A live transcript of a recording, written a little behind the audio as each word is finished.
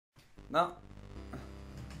Now,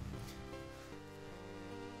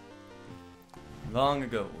 long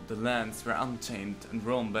ago, the lands were untamed and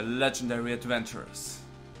roamed by legendary adventurers.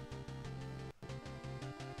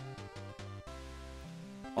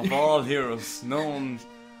 Of all heroes, none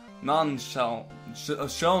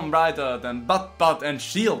shone brighter than Butt and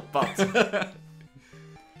Shield Butt.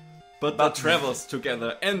 But the travels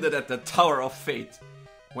together ended at the Tower of Fate,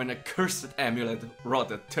 when a cursed amulet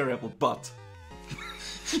wrought a terrible butt.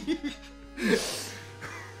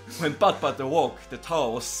 When Butt awoke, the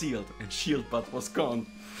tower was sealed and Shield Butt was gone.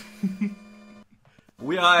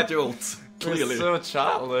 We are adults, clearly. So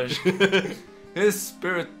childish. His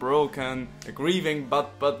spirit broken, a grieving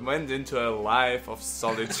Butt went into a life of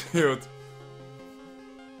solitude.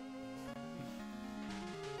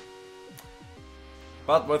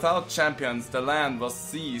 But without champions, the land was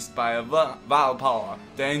seized by a vile power,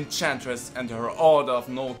 the Enchantress and her Order of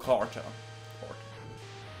No Quarter.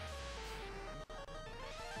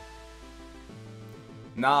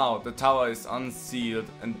 Now the tower is unsealed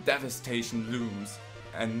and devastation looms.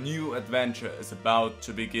 A new adventure is about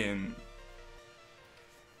to begin.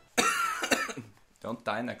 Don't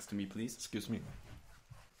die next to me, please. Excuse me.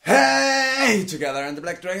 Hey together, and the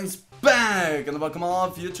Black Dragon's back, and welcome all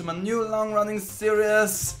of you to my new long-running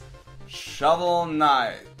series, Shovel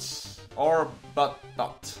Knight, or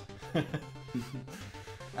Butt.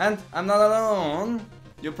 And I'm not alone.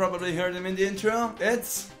 You probably heard him in the intro.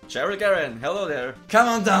 It's JarylGaren, hello there. Come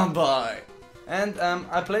on down, boy. And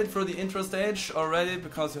I played through the intro stage already,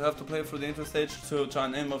 because you have to play through the intro stage to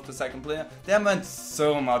join in with the second player. There went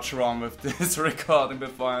so much wrong with this recording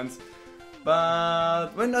beforehand.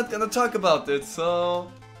 But we're not gonna talk about it,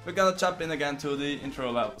 so we're gonna jump in again to the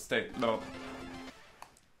intro level state. No.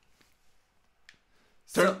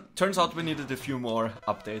 Turns out we needed a few more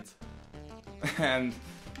updates. And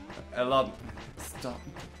a lot. Stop.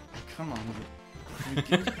 Come on.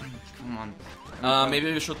 Come on.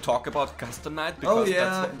 Maybe we should talk about Custom Night,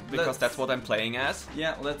 because that's what I'm playing as.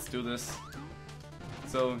 Yeah, let's do this.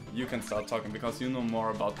 So you can start talking, because you know more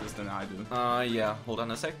about this than I do. Yeah, hold on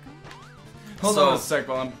a sec. Hold on a sec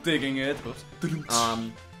while I'm digging it.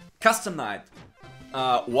 Custom Knight.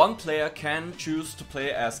 One player can choose to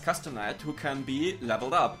play as Custom Knight, who can be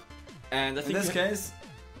leveled up. And I think in this case,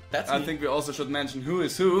 I think we also should mention who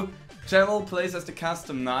is who. Cheryl plays as the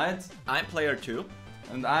Custom Knight. I'm player 2.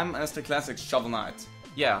 And I'm as the classic Shovel Knight.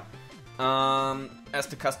 Yeah. As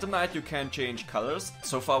the Custom Knight, you can change colors.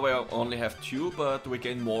 So far we only have 2, but we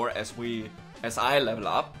gain more as I level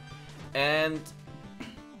up. And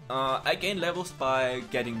I gain levels by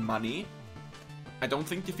getting money. I don't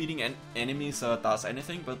think defeating enemies does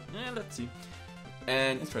anything, but let's see.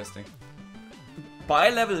 And interesting. By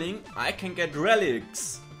leveling, I can get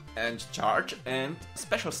relics and charge and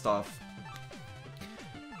special stuff.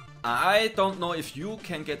 I don't know if you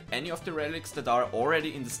can get any of the relics that are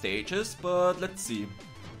already in the stages, but let's see.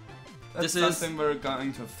 That's something we're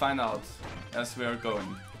going to find out as we are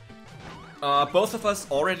going. Both of us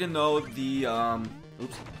already know the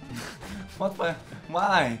oops. What?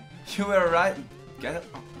 Why? You were right. Get it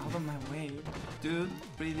out of my way, dude.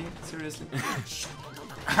 Really? Seriously?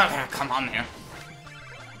 Come on here.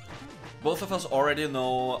 Both of us already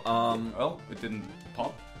know. Oh, it didn't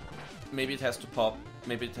pop. Maybe it has to pop.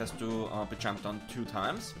 Maybe it has to be jumped on 2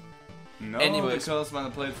 times. No, anyways, because when I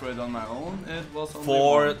played through it on my own, it was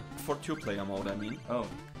only for 2-player mode. I mean. Oh,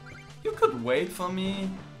 you could wait for me.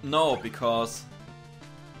 No, because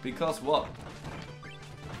what?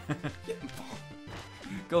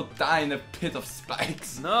 Go die in a pit of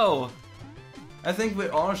spikes. No. I think we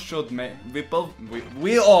all should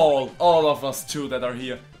we all of us two that are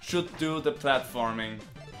here should do the platforming.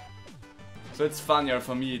 So it's funnier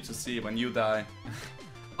for me to see when you die.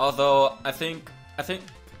 Although I think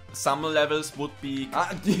some levels would be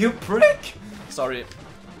you prick! Sorry.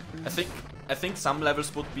 I think some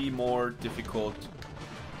levels would be more difficult.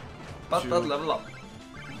 But level up.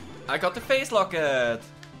 I got the face locket.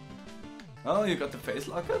 Oh, you got the face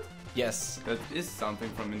locket? Yes. That is something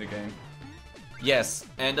from in the game. Yes,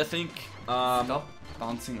 and I think Stop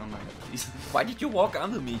bouncing on my head, please. Why did you walk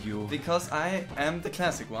under me, you? Because I am the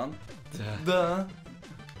classic one. Duh.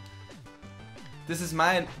 This is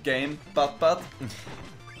my game, but.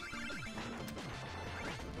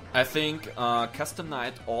 I think Custom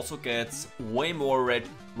Knight also gets way more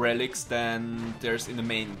relics than there's in the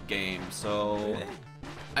main game, so... Really?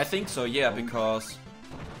 I think so, yeah, because...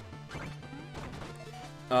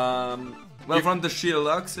 well, from the sheer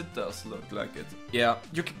looks, it does look like it. Yeah,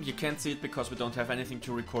 you can't see it because we don't have anything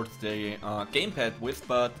to record the gamepad with,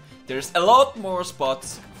 but there's a lot more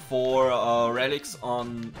spots for relics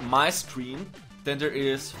on my screen than there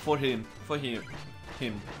is for him.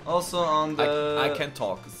 Also on the I can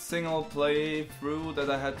talk. single playthrough that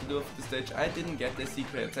I had to do of the stage, I didn't get the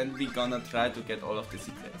secrets, and we're gonna try to get all of the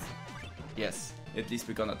secrets. Yes. At least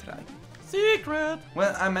we're gonna try. Secret!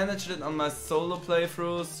 Well, I managed it on my solo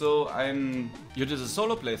playthrough, so I'm... You did a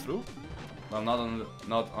solo playthrough? Well,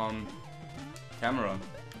 not on camera.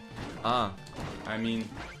 Ah, I mean,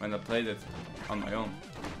 when I played it on my own.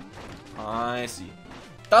 I see.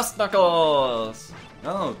 Dust Knuckles!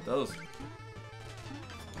 No, those.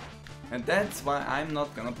 And that's why I'm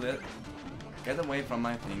not gonna play it. Get away from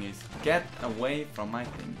my thingies. Get away from my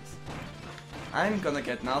thingies. I'm gonna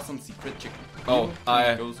get now some secret chicken. Oh,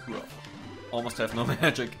 I go screw off. almost have no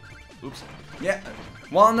magic. Oops. Yeah,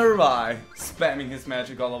 wonder why. Spamming his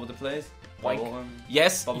magic all over the place. Boink.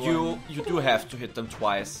 Yes, Bubble you do have to hit them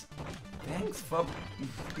twice. Thanks for...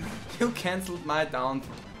 You cancelled my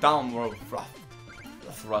downward thrust.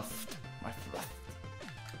 Thrust. My thrust.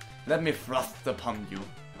 Let me thrust upon you.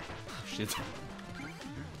 Shit.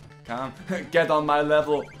 Come, get on my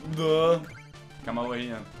level. Duh. Come over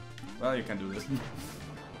here. Well, you can do this.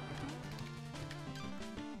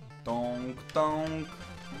 Donk, donk.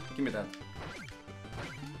 Give me that.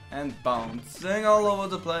 And bouncing all over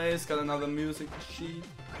the place. Got another music sheet.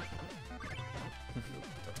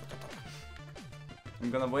 I'm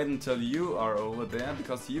gonna wait until you are over there,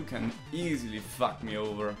 because you can easily fuck me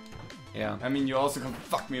over. Yeah. I mean, you also can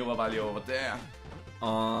fuck me over while you're over there.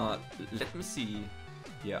 Let me see.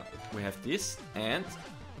 Yeah, we have this and...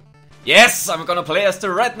 Yes! I'm gonna play as the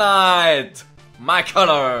Red Knight! My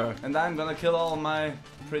color! And I'm gonna kill all my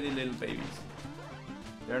pretty little babies.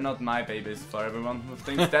 They're not my babies for everyone who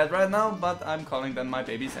thinks that right now, but I'm calling them my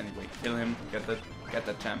babies anyway. Kill him, get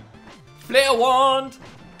that champ. Flare Wand!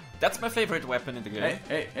 That's my favorite weapon in the game.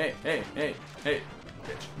 Hey, bitch.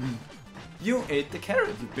 You ate the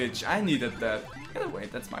carrot, you bitch. I needed that. Get away,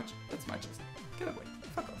 that's my chest. Get away,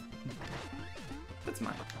 fuck off. That's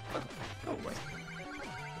mine. Fuck off. Go away.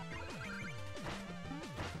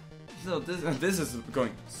 So this is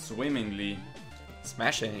going swimmingly.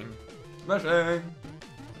 Smashing. Smashing!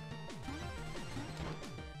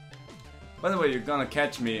 By the way, you're gonna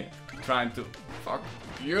catch me trying to... Fuck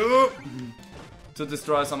you! To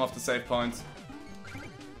destroy some of the save points.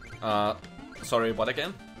 Sorry, what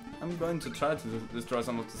again? I'm going to try to destroy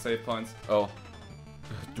some of the save points. Oh.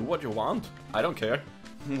 Do what you want. I don't care.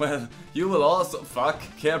 Well, you will also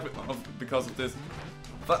care because of this.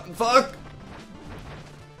 Fuck!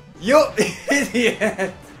 You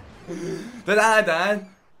idiot! That I died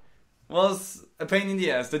was a pain in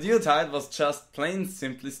the ass. That you died was just plain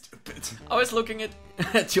simply stupid. I was looking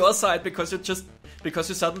at your side because you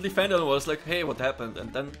suddenly fell and was like, hey, what happened?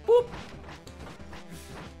 And then boop.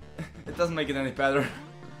 It doesn't make it any better.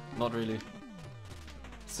 Not really.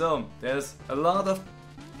 So, there's a lot of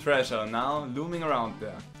treasure now looming around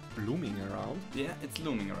there. Blooming around? Yeah, it's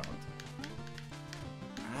looming around.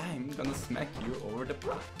 I'm gonna smack you over the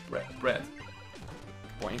bread.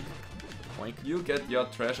 Boink. Boink. You get your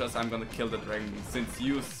treasures, I'm gonna kill the dragon, since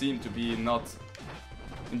you seem to be not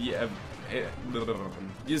in the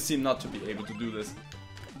you seem not to be able to do this.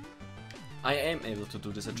 I am able to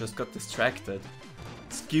do this, I just got distracted.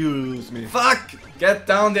 Excuse me. Fuck! Get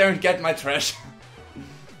down there and get my treasure.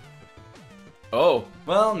 Oh.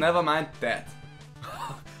 Well, never mind that.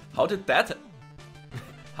 How did that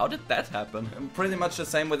happen? Pretty much the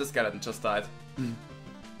same with the skeleton just died.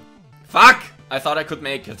 Fuck! I thought I could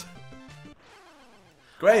make it.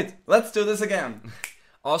 Great, let's do this again.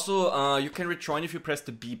 Also, you can rejoin if you press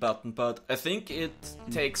the B button, but I think it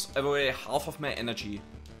takes away half of my energy.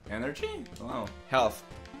 Energy? Wow. Health.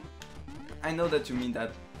 I know that you mean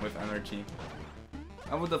that with energy.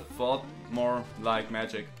 I would have thought more like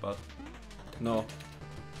magic, but... No.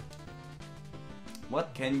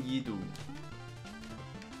 What can ye do?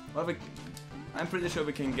 Well, I'm pretty sure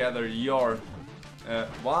we can gather your...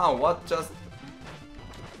 wow, what just...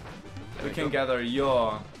 We can gather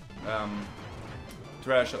your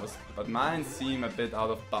treasures, but mine seem a bit out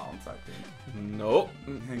of bounds, I think. No.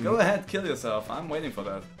 Go ahead, kill yourself, I'm waiting for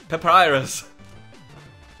that. Papyrus.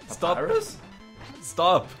 Papyrus?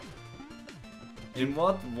 Stop. In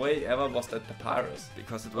what way ever was that papyrus?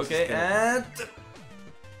 Because it was okay, and...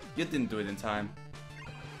 You didn't do it in time.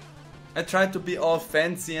 I tried to be all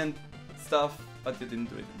fancy and stuff, but you didn't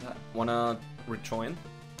do it in time. Wanna rejoin?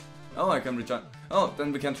 Oh, I can rejoin. Oh,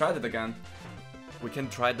 then we can try that again. We can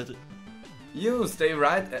try that. You stay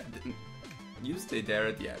right at... You stay there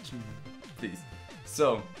at the edge. Please.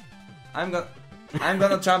 So, I'm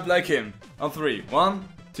gonna jump like him. On 3. 1,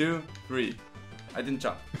 2, 3. I didn't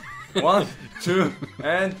jump. 1, 2,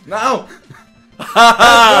 and now!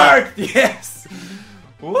 That worked! Yes!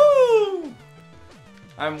 Woo!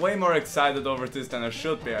 I'm way more excited over this than I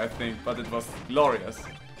should be, I think, but it was glorious.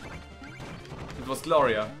 It was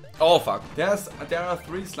Gloria. Oh fuck. There are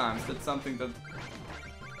 3 slimes. That's something that.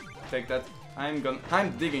 Take that. I'm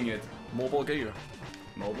digging it. Mobile gear.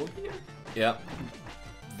 Mobile gear? Yeah.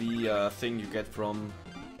 The thing you get from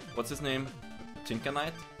what's his name? Tinker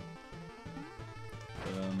Knight?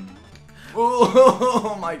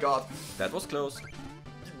 Oh my god. That was close.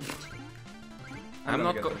 I'm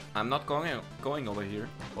not going over here.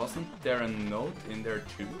 Wasn't there a note in there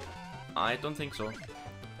too? I don't think so.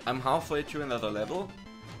 I'm halfway to another level.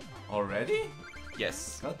 Already?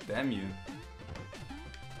 Yes. God damn you.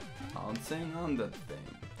 Bouncing on that thing.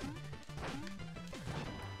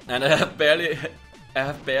 And I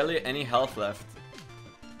have barely any health left.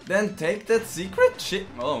 Then take that secret chicken.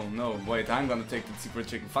 Oh no, wait, I'm gonna take that secret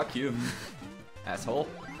chicken. Fuck you. Asshole.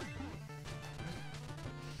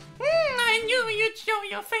 I knew you'd show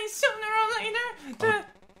your face sooner or later.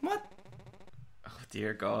 What? Oh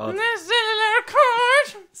dear god. The cellular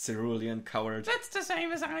cord. Cerulean coward. That's the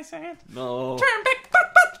same as I said. No. Turn back,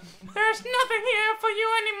 but there's nothing here for you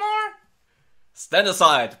anymore. Stand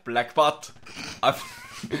aside, black butt.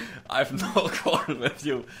 I've no quarrel with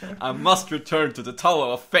you. I must return to the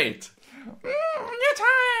Tower of Fate. Your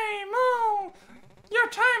time, your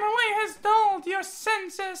time away has dulled your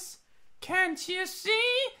senses. Can't you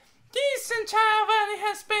see? This entire valley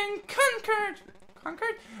has been conquered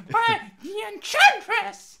by the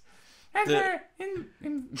Enchantress and her invincible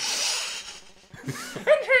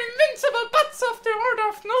butts of the Order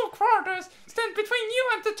of No Quarters stand between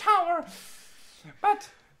you and the tower. But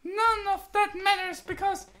none of that matters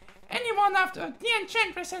because anyone after the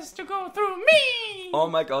Enchantress has to go through me. Oh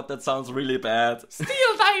my god, that sounds really bad.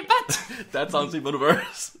 Steal thy butt. That sounds even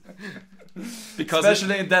worse. Because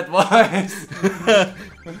especially in that voice.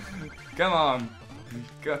 Come on.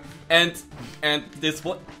 And this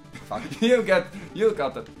what? Fuck. You got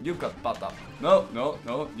butt up. No,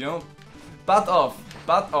 you know. Butt off.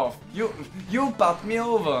 You butt me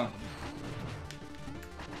over.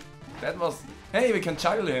 That was. Hey, we can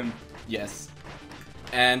juggle him. Yes.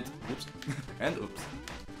 And oops. And oops.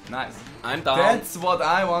 Nice. I'm down. That's what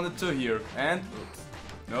I wanted to hear. And oops.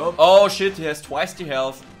 Nope. Oh shit, he has twice the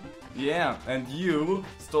health. Yeah, and you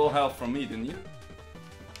stole health from me, didn't you?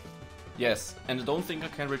 Yes, and I don't think I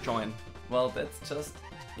can rejoin. Well, that's just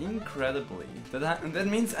incredibly. That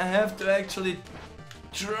means I have to actually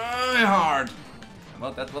try hard.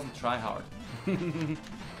 Well, that wasn't try hard.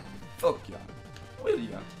 Fuck yeah. Will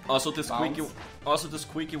ya? Also the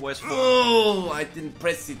squeaky voice for Oh, I didn't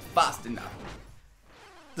press it fast enough.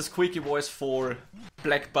 the squeaky voice for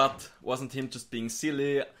Black Butt wasn't him just being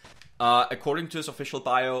silly. According to his official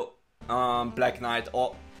bio, Black Knight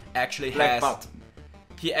actually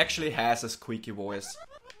he actually has a squeaky voice.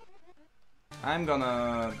 I'm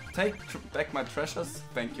gonna take back my treasures.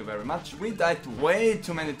 Thank you very much. We died way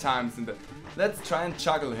too many times in the. Let's try and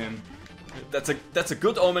juggle him. That's a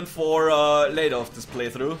good omen for later of this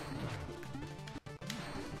playthrough.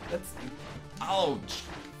 That's. Ouch!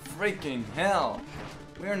 Freaking hell!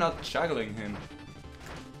 We're not juggling him.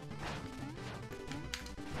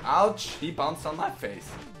 Ouch! He bounced on my face.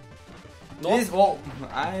 No. Whoa!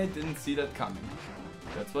 I didn't see that coming.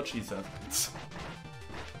 That's what she said.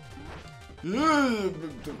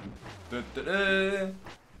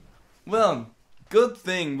 Well, good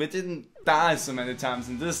thing we didn't die so many times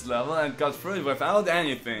in this level and got through it without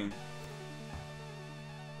anything.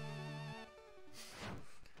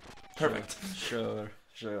 Perfect. Sure.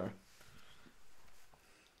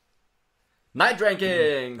 Night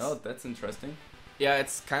rankings! Oh, that's interesting. Yeah,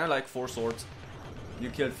 it's kind of like 4 swords. You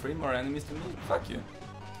killed 3 more enemies than me? Fuck you.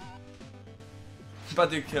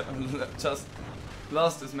 But you just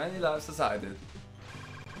lost as many lives as I did.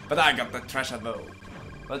 But I got the treasure though.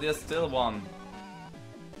 But there's still one.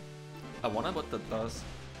 I wonder what that does.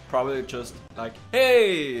 Probably just like,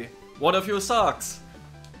 hey, one of you sucks.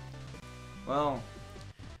 Well,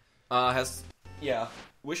 yeah,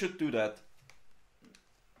 we should do that.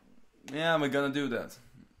 yeah, we're gonna do that.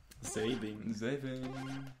 Saving.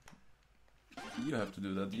 You have to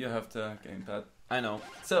do that. You have the gamepad. I know.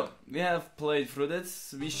 So, we have played through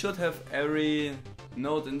this. We should have every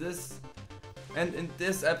note in this. And in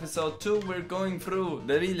this episode too, we're going through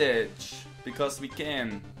the village. Because we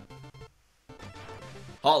can.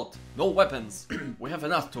 Halt! No weapons! We have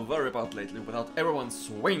enough to worry about lately without everyone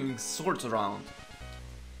swinging swords around.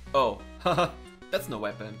 Oh, haha, that's no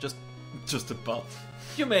weapon, just a butt.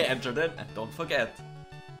 You may enter then and don't forget.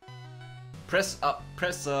 Press up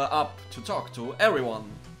to talk to everyone.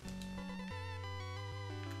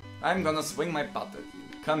 I'm gonna swing my butt at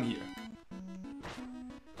you. Come here.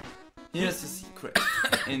 Here's the secret.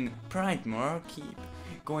 In Pridemore Keep,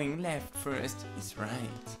 going left first is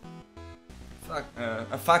right.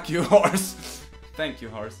 Fuck you, horse. Thank you,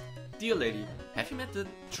 horse. Dear lady, have you met the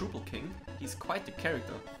Trouble King? He's quite the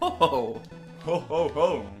character. Ho ho! Ho ho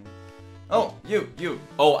ho. Oh, you.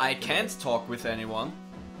 Oh, I can't talk with anyone.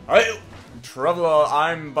 Hey, traveler,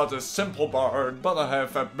 I'm but a simple bard, but I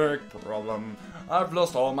have a big problem. I've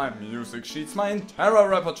lost all my music sheets, my entire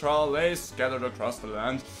repertoire lays scattered across the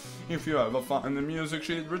land. If you ever find the music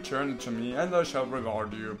sheet, return it to me and I shall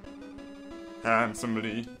reward you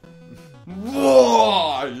handsomely.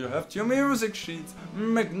 Whoa! You have 2 music sheets.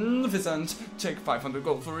 Magnificent. Take 500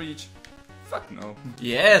 gold for each. Fuck no.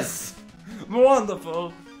 Yes!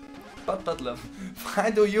 Wonderful. But love,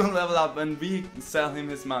 why do you level up when we sell him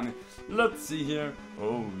his money? Let's see here.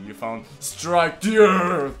 Oh, you found Strike the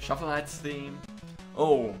Earth. Shuffle Knight's theme.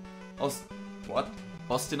 Oh, what?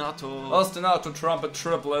 Ostinato. Ostinato trumpet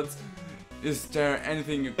triplets. Is there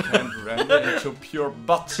anything you can't render into pure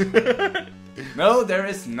butt? No, there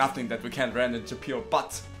is nothing that we can't render into pure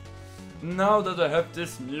butt. Now that I have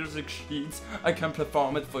this music sheet, I can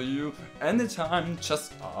perform it for you anytime,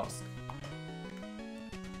 just ask.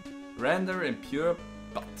 Render in pure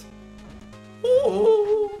butt.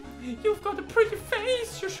 Oh, you've got a pretty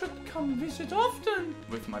face. You should come visit often.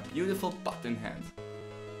 With my beautiful butt in hand.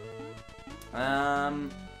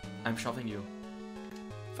 I'm shoving you.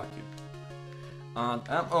 Fuck you.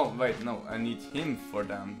 Oh wait, no, I need him for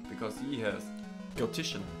them, because he has...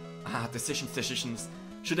 Gotition. Ah, decisions.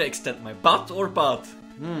 Should I extend my butt or butt?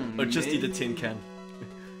 Or just eat a tin can?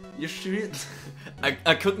 You should.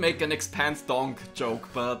 I could make an expand donk joke,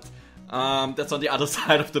 but that's on the other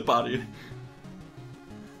side of the body.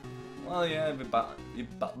 Well, yeah,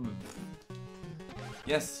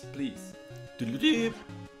 yes, please.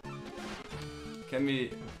 Can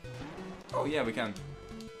we... Oh yeah, we can.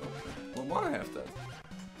 Well, wanna have that.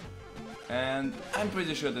 And I'm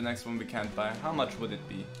pretty sure the next one we can't buy. How much would it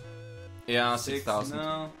be? Yeah, 6,000.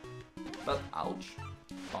 No. But ouch.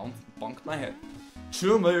 Bonked my head.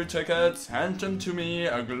 2 meal tickets, hand them to me,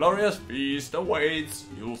 a glorious feast awaits,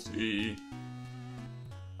 you'll see.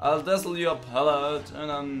 I'll dazzle your palate,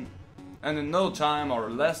 and in no time or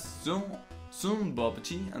less, soon bon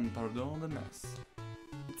appetit and pardon the mess.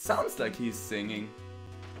 It sounds like he's singing.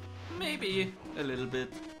 Maybe a little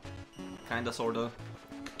bit. Kinda, sorta.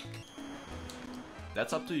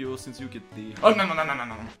 That's up to you, since you get the... Oh, no.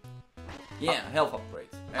 Yeah, health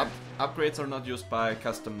upgrades. Upgrades are not used by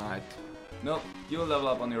Custom Knight. No, you'll level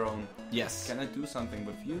up on your own. Yes. Can I do something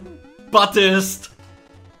with you? Buttist!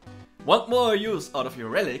 Want more use out of your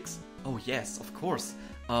relics? Oh yes, of course.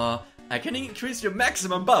 I can increase your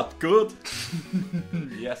maximum butt, good?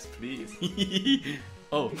 Yes, please.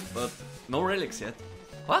 Oh, but no relics yet.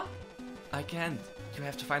 What? I can't. You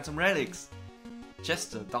have to find some relics.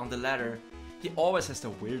 Chester, down the ladder. He always has the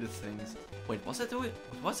weirdest things. Wait, what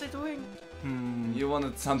was I doing? You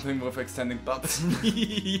wanted something with extending butts.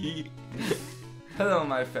 Hello,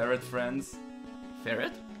 my ferret friends.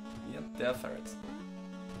 Ferret? Yep, they're ferrets.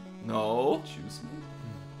 No. Choose me.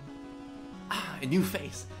 Ah, a new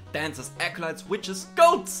face. Dancers, acolytes, witches,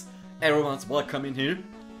 goats! Everyone's welcome in here.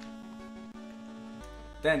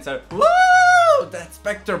 Dancer. Woo! That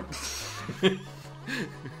specter.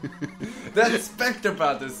 That specter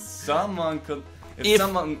butt is someone could.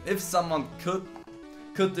 If someone could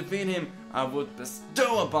defeat him, I would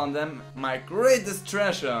bestow upon them my greatest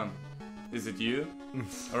treasure. Is it you?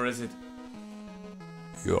 Or is it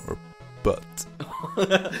your butt?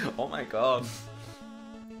 Oh my god.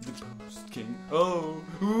 The post king. Oh,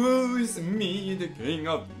 who is me, the king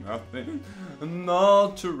of nothing?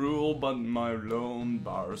 Not to rule, but my lone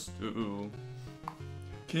bar stool.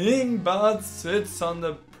 King Bud sits on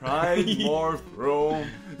the Pridemore throne.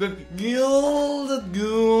 The gilded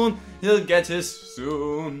goon, he'll get his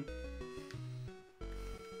soon.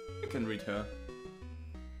 You can read her.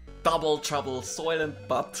 Double trouble, soylent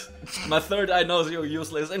butt. My third eye knows your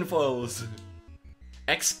useless infos.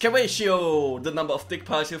 Excavatio! The number of dick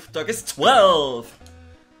piles you've dug is 12!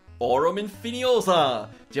 Aurum Infiniosa!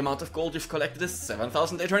 The amount of gold you've collected is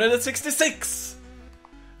 7,866!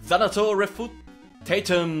 Thanato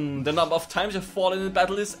Refutatum! The number of times you've fallen in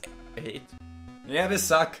battle is 8. Yeah, they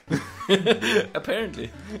suck.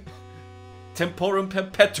 Apparently. Temporum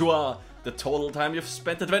Perpetua! The total time you've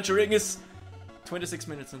spent adventuring is 26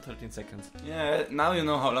 minutes and 13 seconds. Yeah, now you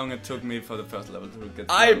know how long it took me for the first level to get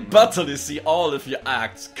I done. butterly see all of your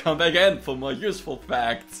acts. Come again for more useful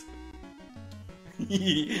facts.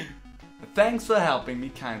 Thanks for helping me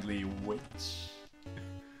kindly, witch.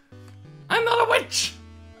 I'm not a witch!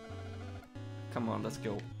 Come on, let's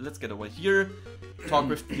go. Let's get over here. Talk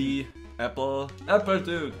with the Apple. Apple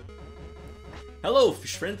dude. Hello,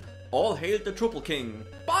 fish friend. All hail the Triple King.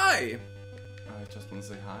 Bye! I just want to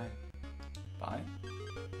say hi. Bye.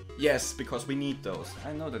 Yes, because we need those.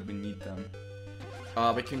 I know that we need them.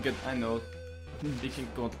 We can get. I know. We can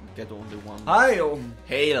get only one. Hi!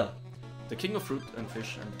 Hail! The king of fruit and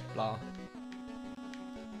fish and blah.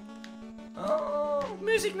 Oh,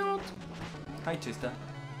 Music note! hi, Chester.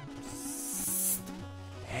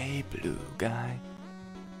 Hey, blue guy.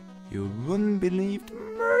 You wouldn't believe the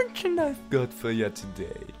merchant I've got for you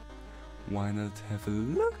today. Why not have a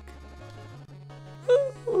look?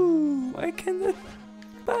 Ooh, I cannot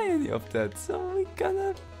buy any of that, so we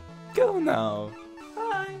gonna go now.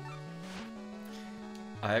 Hi.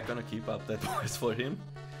 I'm gonna keep up that voice for him.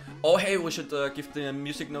 Oh hey, we should give the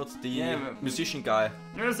music notes the musician guy.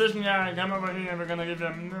 Musician guy, come over here, we're gonna give you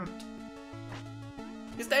a note.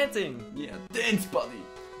 He's dancing! Yeah, dance buddy.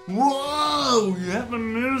 Whoa, you have a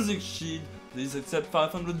music sheet. Please accept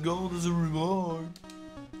 500 gold as a reward.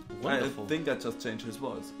 Wonderful. I think I just changed his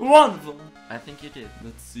voice. Wonderful! I think you did.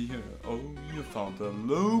 Let's see here. Oh, you found a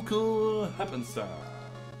local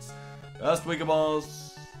happenstance. Last week I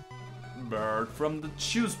was Bird from the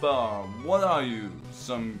Juice Bar. What are you?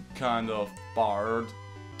 Some kind of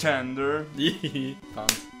bartender?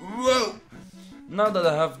 Whoa! Now that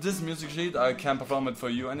I have this music sheet, I can perform it for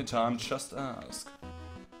you anytime. Just ask.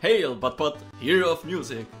 Hail, but hero of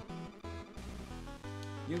music.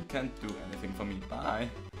 You can't do anything for me. Bye.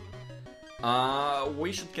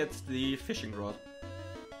 We should get the fishing rod.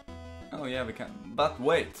 Oh yeah, we can. But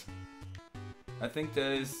wait. I think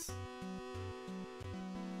there is...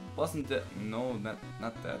 Wasn't there... No,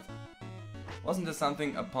 not that. Wasn't there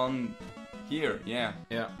something upon here? Yeah.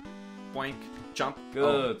 Yeah. Boink. Jump.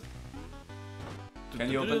 Good. Oh. Can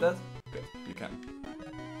you open that? Good, you can.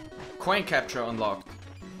 Coin capture unlocked.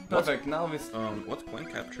 Perfect, now we... What's coin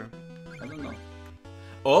capture? I don't know.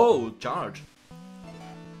 Oh, charge.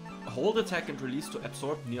 Hold attack and release to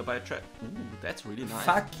absorb nearby trap. Ooh, that's really nice.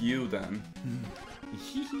 Fuck you then.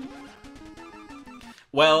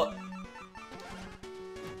 Well...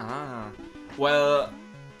 Well...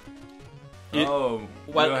 Oh,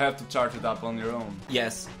 well, you have to charge it up on your own.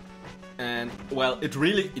 Yes. And, well, it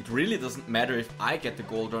really doesn't matter if I get the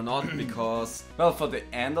gold or not, because... Well, for the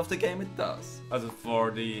end of the game it does. Also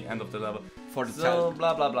for the end of the level. For the so,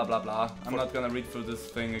 blah blah blah blah blah. I'm not gonna read through this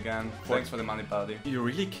thing again. Thanks for the money, buddy. You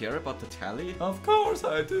really care about the tally? Of course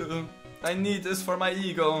I do. I need this for my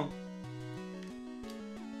ego.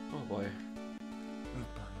 Oh boy.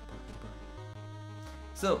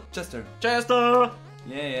 So, Chester. Chester!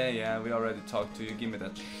 Yeah, we already talked to you. Give me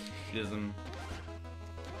that schism.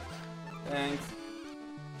 Thanks.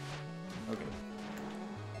 Okay.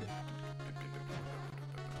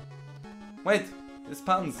 Wait, it's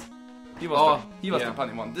puns. He was the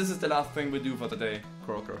punny one. This is the last thing we do for today.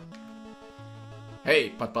 Croaker.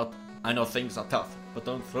 Hey, but I know things are tough, but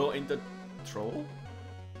don't throw in the troll?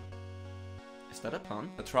 Is that a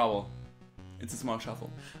pun? A trowel. It's a small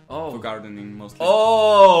shovel. Oh. For gardening mostly.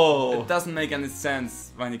 Oh! It doesn't make any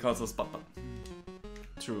sense when he calls us Papa.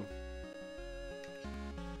 True.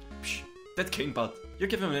 Psh, that king butt. You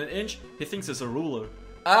give him an inch, he thinks it's a ruler.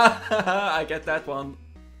 Ah, I get that one.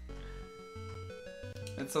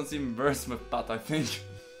 It sounds even worse with butt, I think.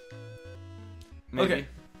 Maybe.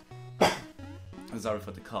 Okay. Sorry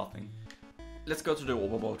for the coughing. Let's go to the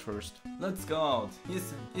overboard first. Let's go out.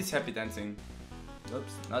 He's happy dancing.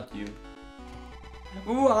 Oops, not you.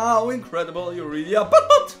 Wow, incredible, you really are.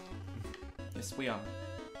 But! Yes, we are.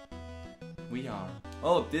 We are.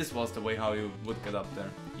 Oh, this was the way how you would get up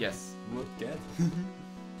there. Yes. Would get?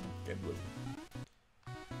 Get wood.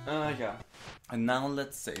 Yeah. And now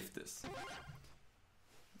let's save this.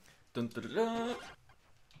 Dun, dun, dun, dun.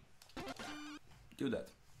 Do that.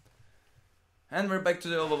 And we're back to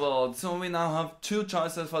the overworld. So we now have two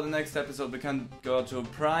choices for the next episode. We can go to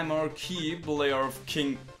Prime or Keep, layer of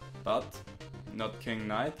King, but not King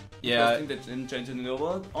Knight. Yeah. I think they didn't change it in the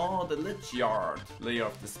overworld. Or the Lich Yard, layer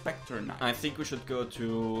of the Spectre Knight. I think we should go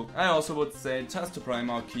to... I also would say just to Prime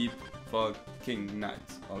or Keep for King Knight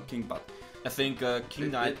or King Butt. I think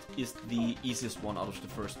King Knight is the easiest one out of the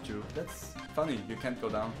first two. That's funny, you can't go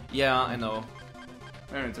down. Yeah, I know.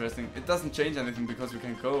 Very interesting. It doesn't change anything because we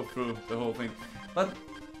can go through the whole thing. But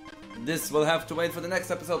this will have to wait for the next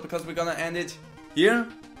episode because we're gonna end it here.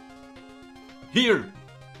 Here!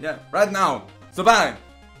 Yeah, right now. So bye!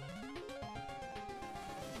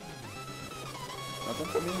 Nothing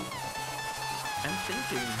from you. I'm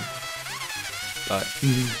thinking. Bye.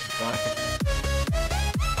 Bye.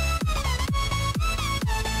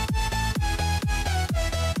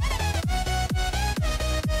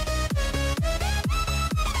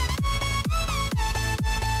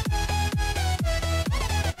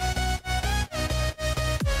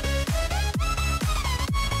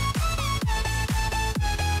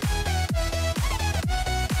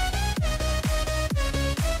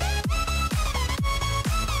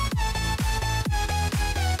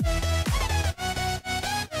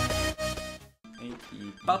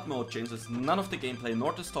 Butt mode changes none of the gameplay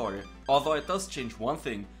nor the story, although it does change one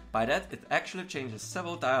thing. By that, it actually changes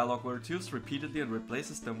several dialogue words used repeatedly and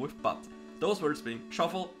replaces them with butt. Those words being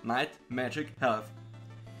shuffle, night, magic, health.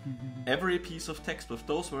 Every piece of text with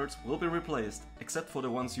those words will be replaced, except for the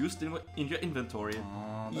ones used in your inventory.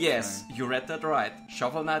 Oh, Yes, you read that right.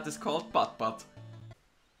 Shovel Knight is called Butt.